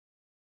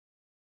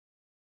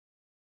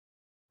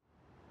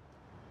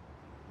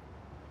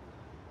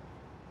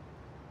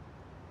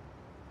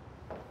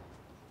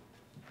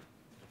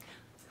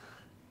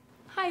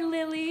Hi,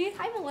 Lily.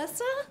 Hi,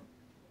 Melissa.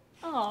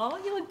 Oh,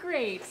 you look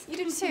great. You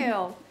do too.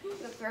 You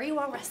look very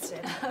well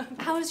rested.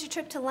 How was your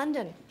trip to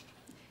London?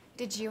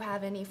 Did you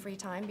have any free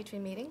time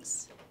between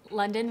meetings?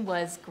 London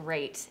was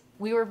great.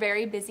 We were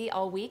very busy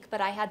all week, but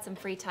I had some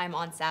free time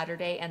on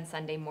Saturday and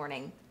Sunday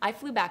morning. I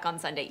flew back on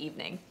Sunday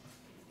evening.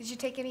 Did you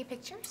take any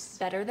pictures?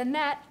 Better than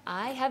that,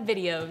 I have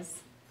videos.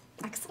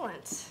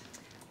 Excellent.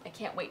 I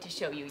can't wait to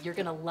show you. You're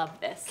gonna love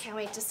this. Can't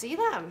wait to see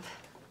them.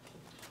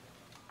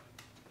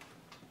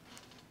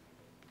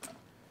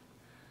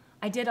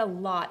 I did a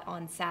lot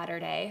on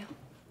Saturday.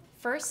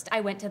 First,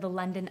 I went to the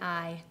London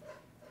Eye.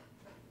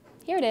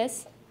 Here it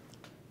is.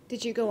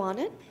 Did you go on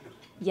it?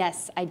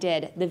 Yes, I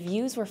did. The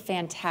views were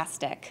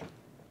fantastic.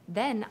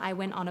 Then I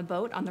went on a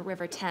boat on the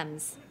River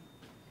Thames.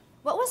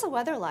 What was the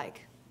weather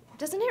like?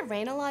 Doesn't it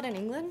rain a lot in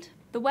England?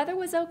 The weather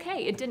was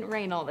okay. It didn't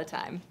rain all the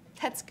time.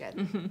 That's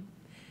good.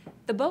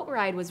 The boat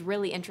ride was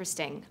really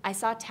interesting. I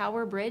saw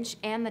Tower Bridge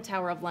and the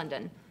Tower of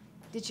London.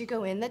 Did you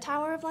go in the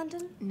Tower of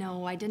London?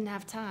 No, I didn't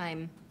have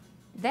time.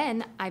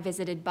 Then I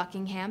visited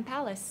Buckingham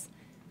Palace.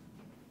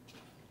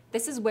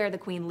 This is where the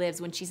Queen lives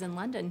when she's in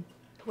London.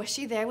 Was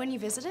she there when you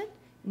visited?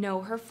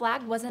 No, her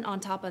flag wasn't on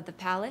top of the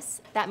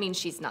palace. That means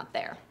she's not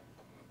there.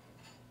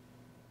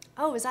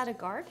 Oh, is that a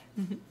guard?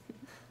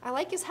 I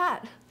like his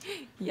hat.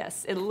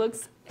 Yes, it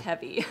looks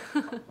heavy.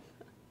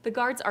 The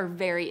guards are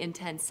very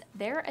intense.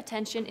 Their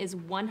attention is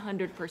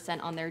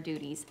 100% on their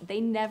duties. They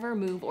never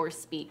move or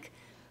speak.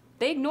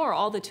 They ignore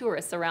all the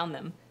tourists around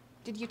them.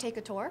 Did you take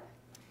a tour?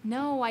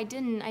 No, I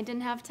didn't. I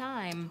didn't have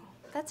time.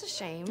 That's a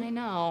shame. I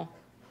know.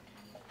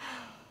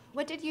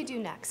 What did you do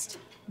next?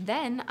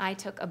 Then I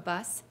took a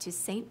bus to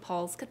St.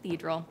 Paul's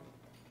Cathedral.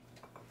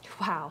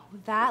 Wow,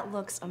 that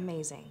looks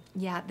amazing.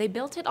 Yeah, they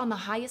built it on the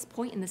highest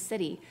point in the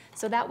city,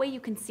 so that way you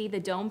can see the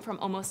dome from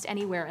almost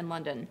anywhere in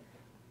London.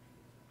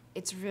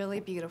 It's really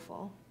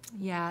beautiful.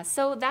 Yeah,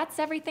 so that's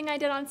everything I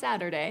did on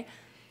Saturday.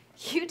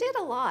 You did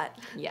a lot.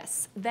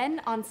 Yes.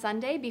 Then on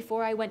Sunday,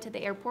 before I went to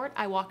the airport,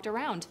 I walked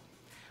around.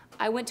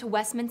 I went to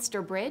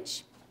Westminster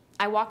Bridge.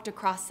 I walked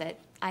across it.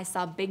 I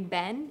saw Big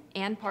Ben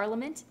and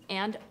Parliament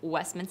and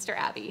Westminster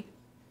Abbey.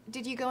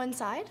 Did you go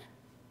inside?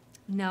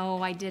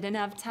 No, I didn't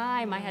have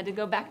time. I had to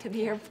go back to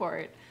the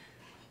airport.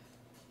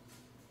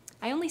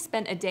 I only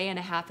spent a day and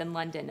a half in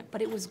London,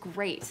 but it was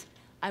great.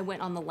 I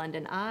went on the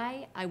London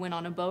Eye, I went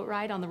on a boat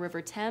ride on the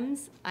River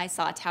Thames, I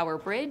saw Tower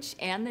Bridge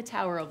and the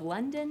Tower of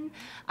London,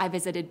 I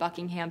visited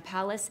Buckingham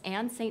Palace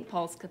and St.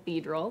 Paul's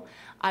Cathedral,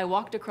 I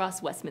walked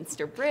across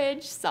Westminster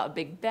Bridge, saw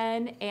Big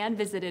Ben, and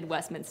visited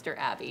Westminster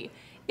Abbey.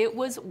 It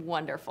was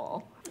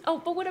wonderful.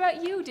 Oh, but what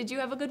about you? Did you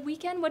have a good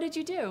weekend? What did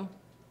you do?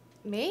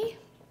 Me?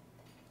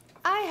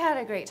 I had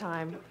a great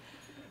time.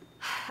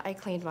 I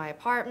cleaned my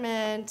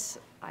apartment,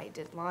 I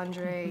did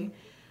laundry,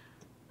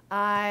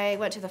 I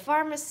went to the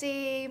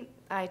pharmacy,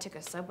 I took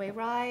a subway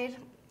ride,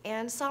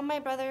 and saw my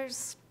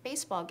brother's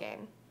baseball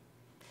game.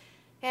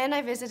 And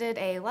I visited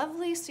a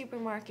lovely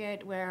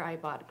supermarket where I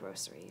bought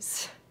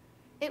groceries.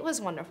 It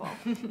was wonderful.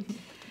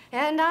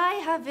 And I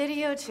have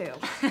video too.